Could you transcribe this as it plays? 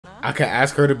I can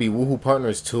ask her to be woohoo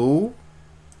partners too?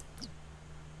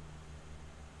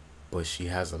 But she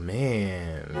has a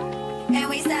man. And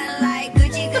we sound like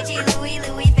Gucci, Gucci, Louis,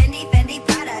 Louis, Fendi, Fendi,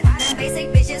 Prada. The basic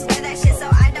bitches wear that shit, so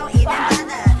I don't even bother.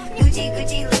 Gucci,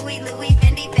 Gucci, Louis, Louis,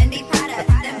 Fendi, Fendi, Prada.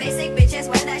 The basic bitches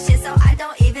wear that shit, so I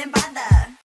don't even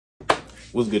bother.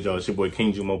 What's good, y'all? It's your boy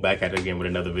StephJuMo back at it again with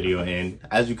another video. And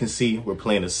as you can see, we're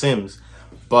playing The Sims.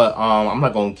 But I'm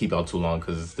not gonna keep out too long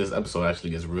because this episode actually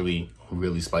gets really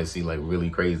spicy, like really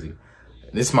crazy.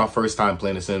 This is my first time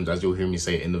playing The Sims, as you'll hear me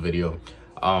say in the video.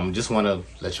 Just want to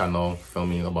let y'all know,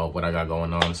 filming about what I got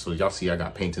going on. So y'all see I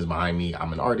got paintings behind me.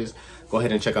 I'm an artist. Go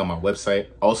ahead and check out my website.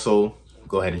 Also,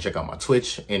 go ahead and check out my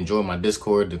Twitch and join my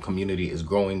Discord. The community is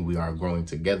growing. We are growing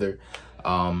together.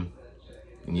 And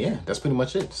yeah, that's pretty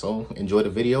much it. So enjoy the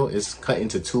video. It's cut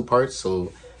into 2 parts.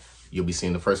 So you'll be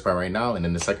seeing the first part right now. And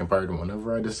then the second part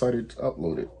whenever I decided to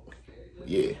upload it.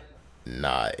 Yeah.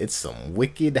 Nah, it's some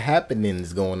wicked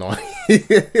happenings going on.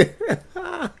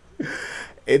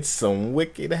 It's some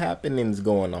wicked happenings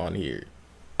going on here.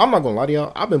 I'm not gonna lie to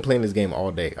y'all. I've been playing this game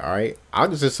all day, alright? I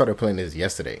just started playing this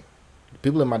yesterday.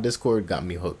 People in my Discord got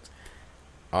me hooked.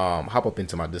 Hop up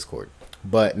into my Discord.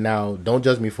 But now, don't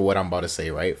judge me for what I'm about to say,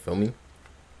 right? Feel me?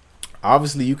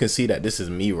 Obviously, you can see that this is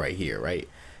me right here, right?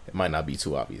 It might not be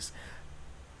too obvious.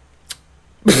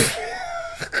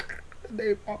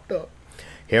 They popped up.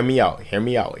 Hear me out. Hear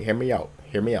me out. Hear me out.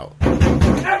 Hear me out.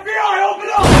 FBI, open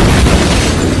up!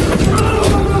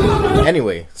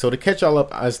 Anyway, so to catch y'all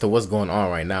up as to what's going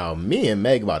on right now, me and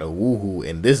Meg about to woohoo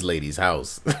in this lady's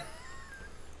house.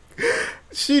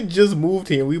 She just moved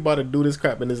here and we about to do this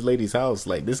crap in this lady's house.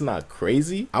 Like, this is not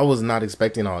crazy. I was not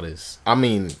expecting all this. I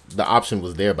mean, the option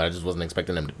was there, but I just wasn't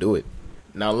expecting them to do it.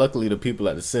 Now, luckily, the people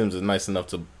at The Sims is nice enough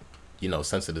to, you know,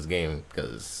 censor this game,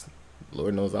 because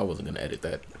Lord knows I wasn't going to edit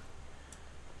that.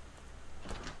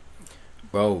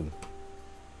 Bro.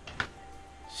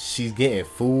 She's getting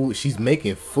food. She's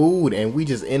making food, and we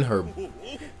just in her.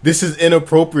 This is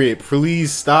inappropriate.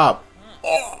 Please stop.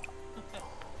 Oh.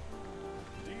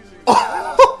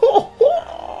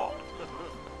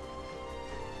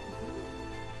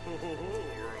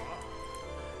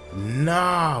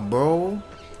 Nah, bro.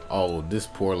 Oh, this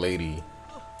poor lady.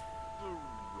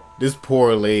 This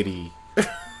poor lady.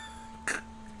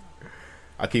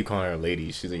 I keep calling her a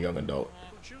lady. She's a young adult.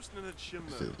 She's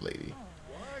a lady.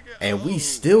 And we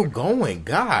still going.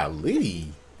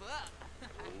 Golly.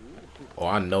 Oh,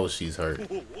 I know she's hurt.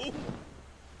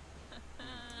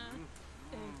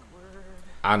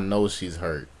 I know she's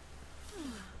hurt.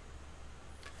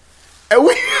 And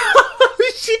we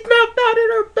she knocked out in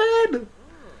her bed.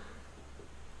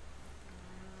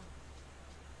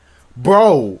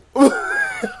 Bro.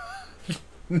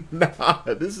 Nah,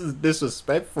 this is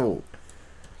disrespectful.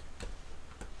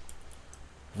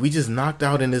 We just knocked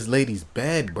out in this lady's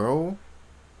bed, bro.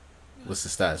 What's the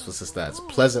stats? What's the stats?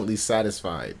 Pleasantly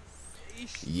satisfied.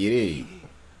 Yeah.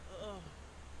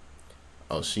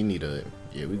 Oh, she need a...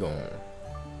 Yeah, we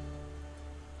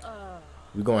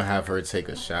gonna have her take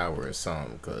a shower or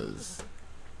something, cause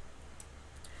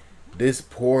this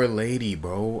poor lady,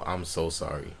 bro. I'm so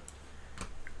sorry.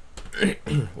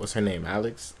 What's her name?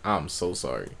 Alex? I'm so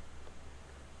sorry.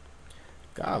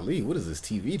 Golly, what is this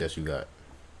TV that you got?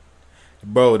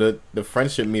 Bro, the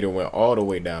friendship meter went all the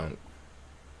way down.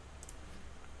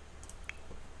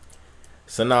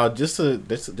 So now, just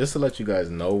to let you guys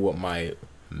know what my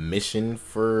mission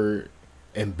for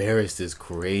embarrassed is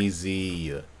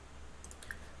crazy.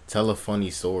 Tell a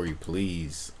funny story,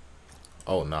 please.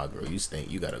 Oh nah, girl, you stink.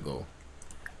 You gotta go.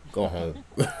 Go home.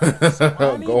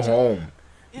 Go home.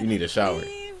 You need a shower,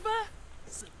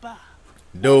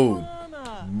 dude.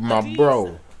 My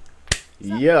bro.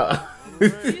 Yeah.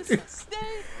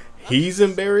 He's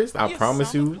embarrassed. I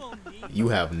promise you, you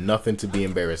have nothing to be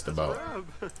embarrassed about.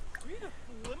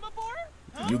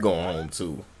 You go home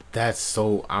too. That's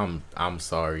so. I'm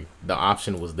sorry. The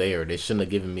option was there. They shouldn't have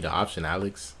given me the option,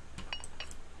 Alex.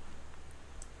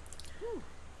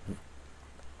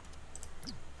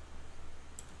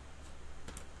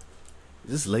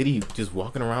 This lady just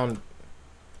walking around.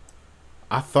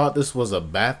 I thought this was a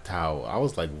bath towel. I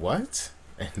was like, what?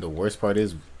 And the worst part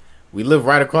is, we live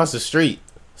right across the street.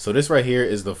 So this right here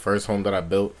is the first home that I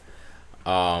built.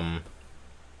 And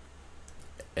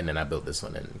then I built this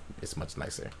one, and it's much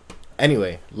nicer.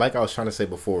 Anyway, like I was trying to say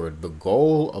before, the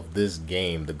goal of this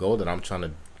game, the goal that I'm trying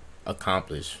to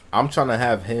accomplish, I'm trying to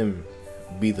have him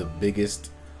be the biggest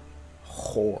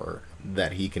whore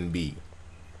that he can be.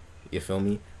 You feel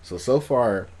me? So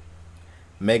far,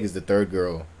 Meg is the 3rd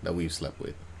girl that we've slept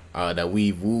with, that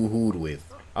we've woohooed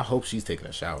with. I hope she's taking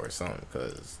a shower or something,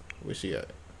 because where's she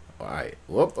at? Alright.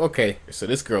 Well, okay. So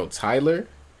this girl, Tyler,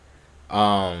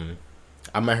 I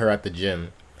met her at the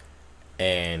gym.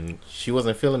 And she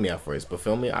wasn't feeling me at first, but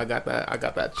feel me, I got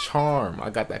that charm, I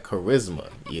got that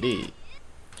charisma, you did.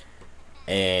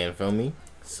 And feel me,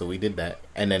 so we did that.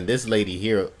 And then this lady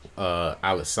here,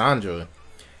 Alessandra,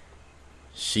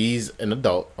 she's an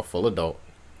adult, a full adult.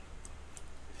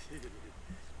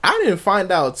 I didn't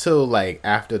find out till like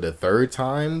after the third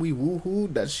time we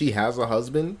woohooed that she has a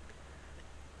husband.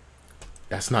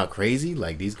 That's not crazy.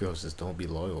 Like, these girls just don't be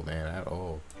loyal, man, at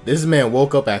all. This man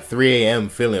woke up at 3 a.m.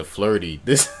 feeling flirty.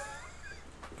 This,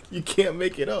 you can't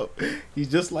make it up. He's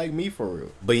just like me for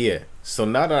real. But yeah, so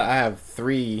now that I have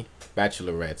 3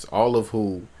 bachelorettes, all of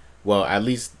who, well, at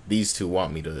least these 2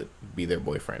 want me to be their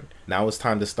boyfriend. Now it's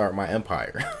time to start my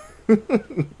empire.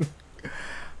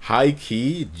 High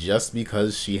key, just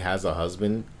because she has a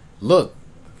husband. Look,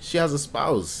 she has a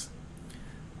spouse.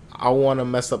 I want to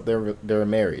mess up their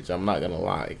marriage. I'm not gonna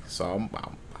lie. So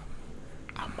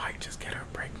I might just get her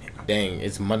pregnant. Dang,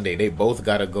 it's Monday. They both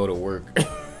gotta go to work.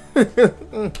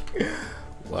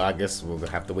 Well, I guess we'll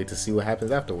have to wait to see what happens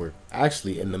after work.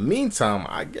 Actually, in the meantime,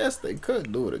 I guess they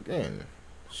could do it again.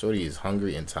 Shorty is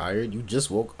hungry and tired. You just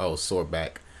woke. Oh, sore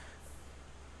back.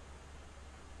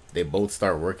 They both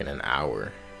start working an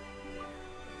hour.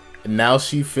 Now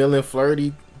she feeling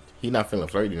flirty. He not feeling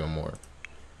flirty no more.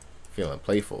 Feeling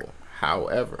playful.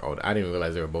 However, oh, I didn't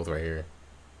realize they were both right here.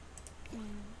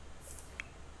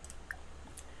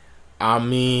 I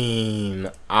mean,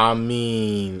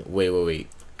 wait.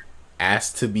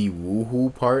 Asked to be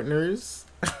woohoo partners?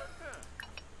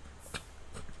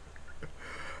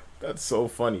 That's so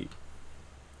funny.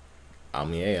 I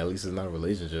mean, hey, at least it's not a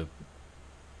relationship.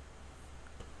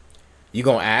 You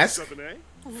gonna ask?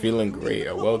 Feeling great.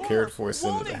 A well cared for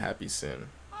sin is a happy sin.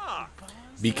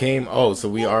 Became, oh, so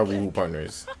we are woohoo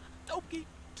partners.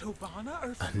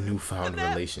 A newfound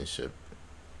relationship.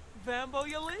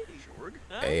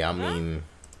 Hey, I mean,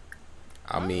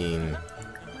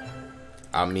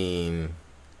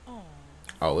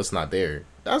 oh, it's not there.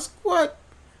 That's what?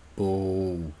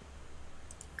 Boo.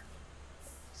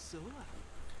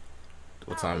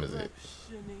 What time is it?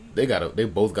 They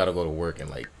both gotta go to work in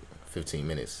like 15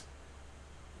 minutes.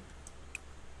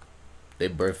 They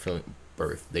both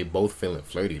feeling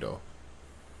flirty though.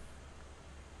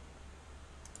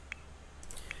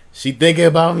 She thinking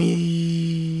about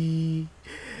me.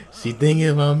 She thinking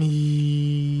about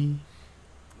me.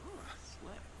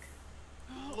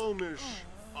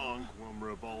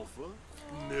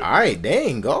 Alright,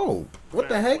 dang, go. What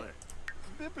the heck?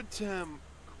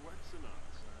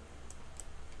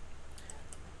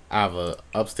 I have a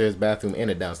upstairs bathroom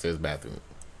and a downstairs bathroom.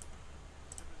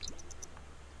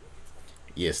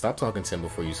 Yeah, stop talking to him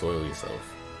before you soil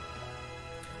yourself.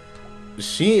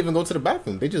 She didn't even go to the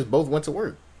bathroom. They just both went to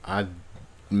work. I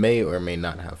may or may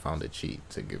not have found a cheat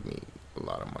to give me a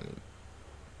lot of money.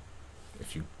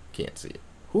 If you can't see it.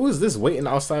 Who is this waiting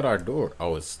outside our door?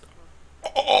 Oh, it's...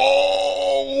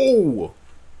 Oh!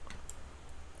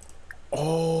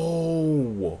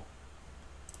 Oh!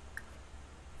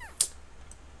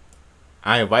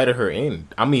 I invited her in.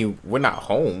 I mean, we're not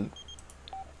home.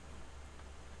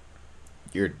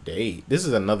 Your date. This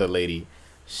is another lady.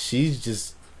 She's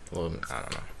just... Well, I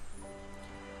don't know.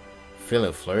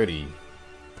 Feeling flirty.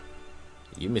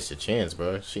 You missed your chance,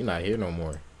 bro. She not here no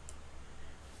more.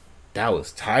 That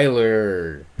was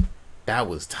Tyler. That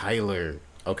was Tyler.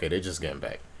 Okay, they're just getting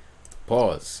back.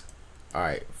 Pause.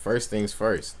 Alright, first things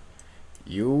first.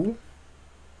 You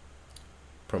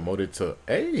promoted to...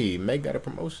 Hey, Meg got a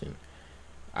promotion.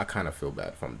 I kind of feel bad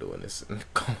if I'm doing this and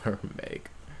call her Meg.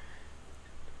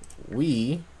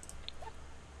 We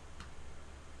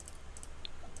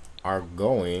are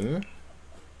going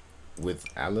with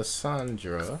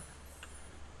Alessandra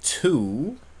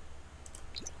to...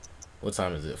 What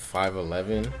time is it?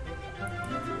 5:11.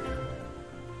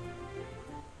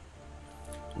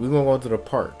 We're gonna go to the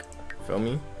park. Feel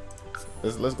me?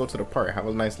 Let's go to the park. Have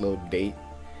a nice little date.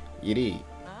 Yiddy.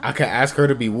 I can ask her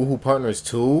to be woohoo partners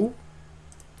too.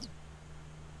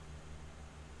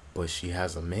 But she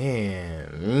has a man.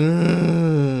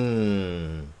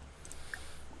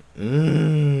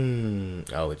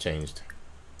 Oh, it changed.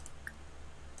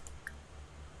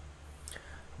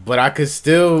 But I could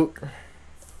still...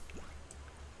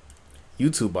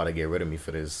 YouTube about to get rid of me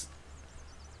for this.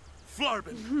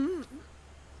 Flarbin.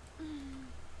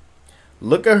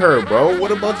 Look at her, bro.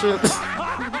 What a bunch of...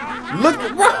 Look,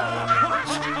 bro.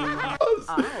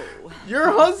 Oh. Your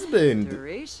husband.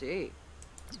 Rishi.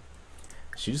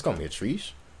 She just called me a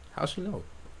treesh. How she know?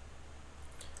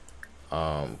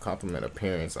 Compliment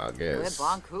appearance, I guess.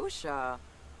 Blankusha.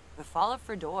 The fall of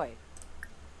Fredoy.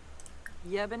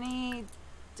 Yebony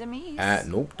Demise.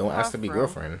 Nope, don't ask to be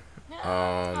girlfriend.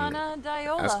 Anna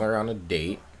Diola. Ask her on a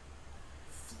date.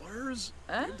 Fleurs?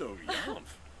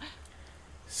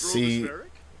 See,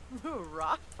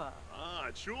 Rafa.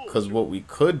 because what we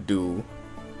could do,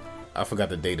 I forgot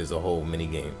the date is a whole mini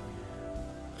game.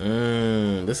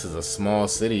 This is a small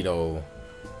city though.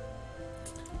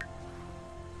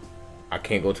 I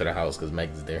can't go to the house because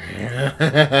Meg's there.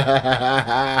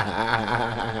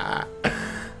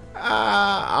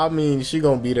 I mean, she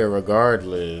gonna be there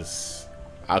regardless.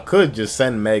 I could just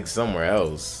send Meg somewhere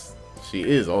else. She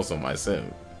is also my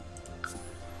sim.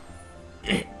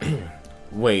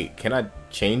 Wait, can I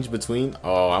change between?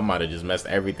 Oh, I might have just messed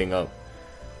everything up.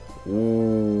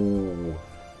 Ooh.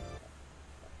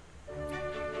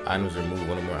 Items removed.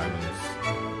 One or more items.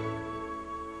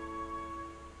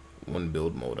 One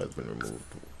build mode has been removed.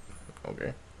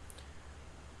 Okay.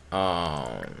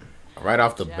 Right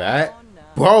off the bat,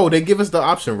 bro, they give us the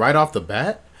option right off the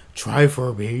bat. Try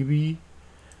for baby.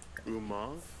 Uma?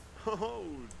 Oh,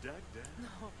 dag dag.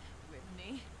 No,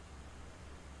 Whitney.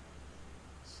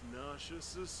 Snasha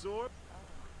Sasor?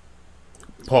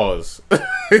 Pause.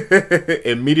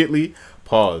 Immediately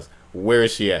pause. Where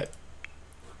is she at?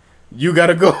 You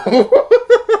gotta go.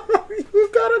 You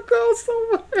gotta go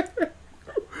somewhere.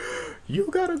 You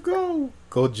gotta go.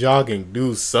 Go jogging.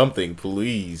 Do something,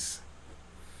 please.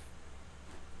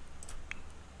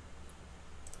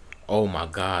 Oh my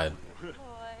god. Boy.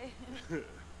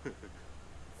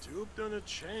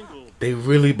 They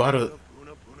really bought a...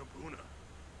 Puna, puna, puna.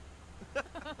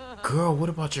 Girl, what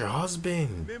about your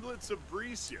husband? Miblet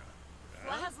Sabricia.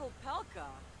 Flazzle Pelka.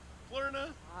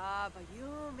 Flurna? Ah,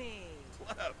 Bayumi.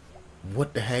 Clef.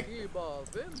 What the heck?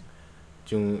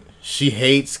 June, she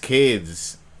hates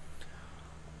kids.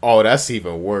 Oh, that's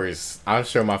even worse. I'm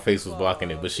sure my face was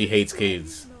blocking it, but she hates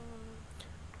kids.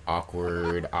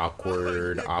 Awkward,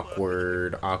 awkward,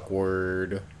 awkward,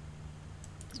 awkward.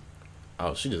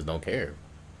 Oh, she just don't care.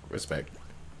 Respect.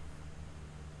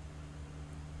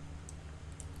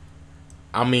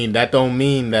 I mean, that don't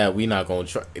mean that we not gonna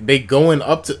try. They going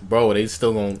up to, bro. They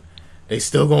still gonna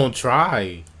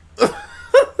try.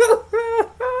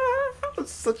 I'm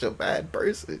such a bad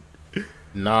person.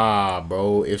 Nah,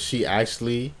 bro. If she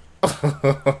actually,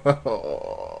 oh,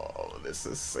 this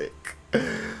is sick.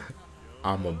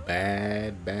 I'm a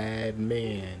bad, bad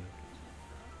man.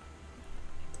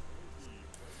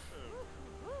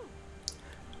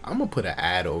 I'm gonna put an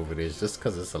ad over this just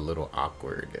because it's a little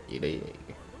awkward.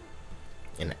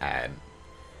 An ad.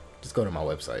 Just go to my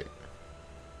website.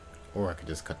 Or I could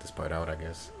just cut this part out, I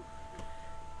guess.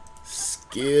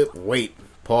 Skip. Wait.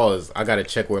 Pause. I gotta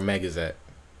check where Meg is at.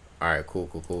 Alright, cool,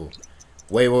 cool, cool.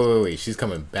 Wait. She's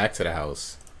coming back to the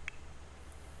house.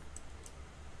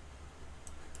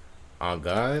 Oh,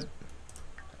 God.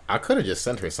 I could have just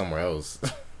sent her somewhere else.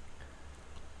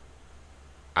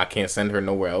 I can't send her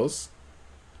nowhere else?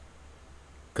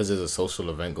 Because there's a social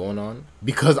event going on?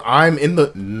 Because I'm in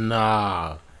the...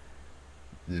 Nah,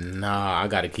 I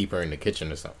gotta keep her in the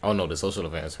kitchen or something. Oh, no, the social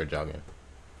event is her jogging.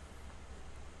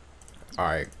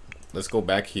 Alright, let's go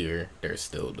back here. They're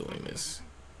still doing this.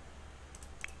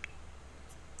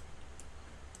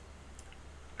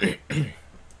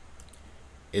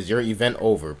 Is your event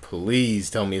over? Please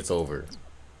tell me it's over.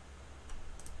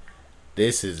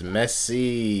 This is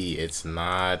messy. It's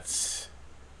not...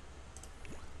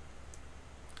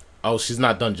 Oh, she's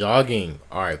not done jogging.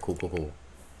 Alright, cool, cool, cool.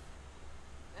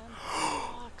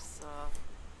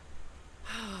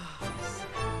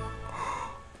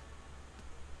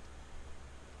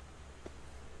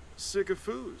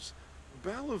 Sycophus.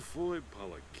 Balavoy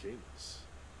Palacamus.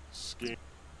 Skin.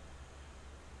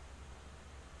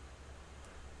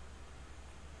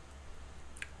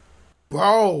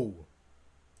 Bro.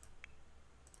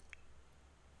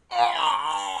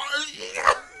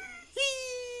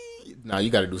 Nah, you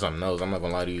gotta do something else. I'm not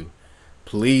gonna lie to you.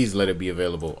 Please let it be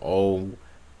available. Oh,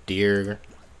 dear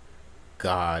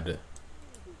God.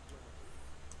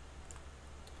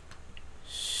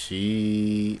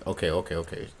 She... Okay.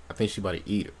 I think she about to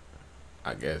eat,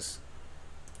 I guess.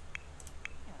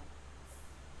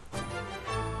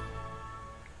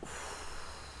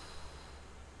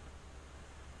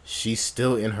 She's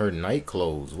still in her night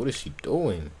clothes. What is she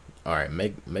doing? Alright,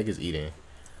 Meg is eating.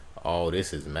 Oh,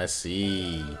 this is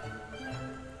messy.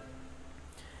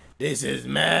 This is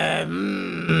mad.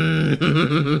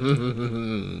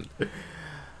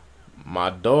 My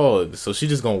dog. So she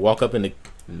just gonna walk up in the...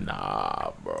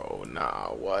 Nah, bro. Nah,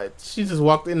 what? She just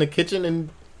walked in the kitchen and...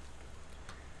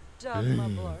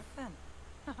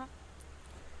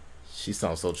 She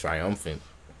sounds so triumphant.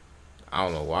 I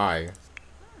don't know why.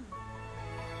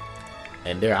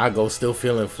 And there I go, still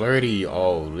feeling flirty.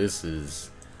 Oh, this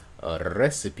is a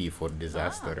recipe for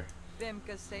disaster.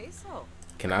 Vimka say so.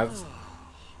 Can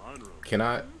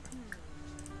I?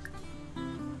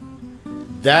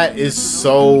 That is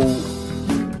so